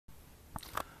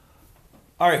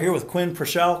All right, here with Quinn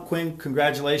Prchal. Quinn,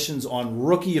 congratulations on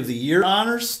Rookie of the Year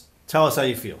honors. Tell us how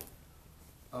you feel.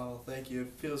 Oh, thank you.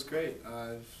 It feels great.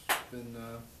 I've been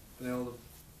able to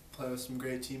play with some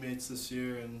great teammates this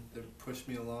year, and they've pushed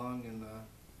me along, and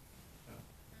it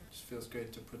just feels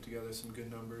great to put together some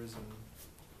good numbers and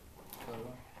play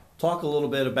well. Talk a little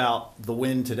bit about the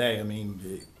win today. I mean,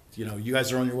 you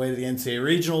guys are on your way to the NCAA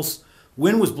regionals.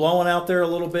 Wind was blowing out there a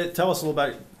little bit. Tell us a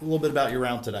little bit about your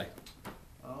round today.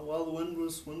 Well, the wind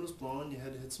was blowing. You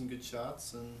had to hit some good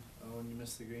shots, and when you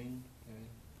missed the green, you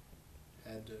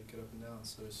had to get up and down.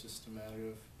 So it's just a matter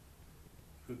of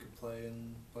who could play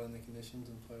in the conditions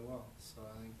and play well. So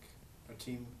I think our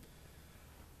team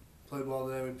played well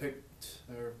today.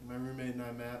 My roommate and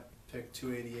I, Matt, picked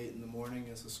 288 in the morning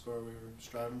as the score we were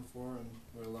striving for, and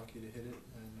we were lucky to hit it.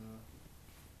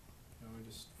 And we're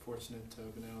just fortunate to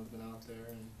have been able to out there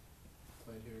and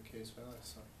played here at Case Valley.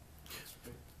 So it's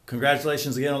great.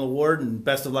 Congratulations again on the award, and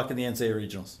best of luck in the NCAA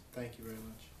regionals. Thank you very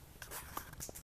much.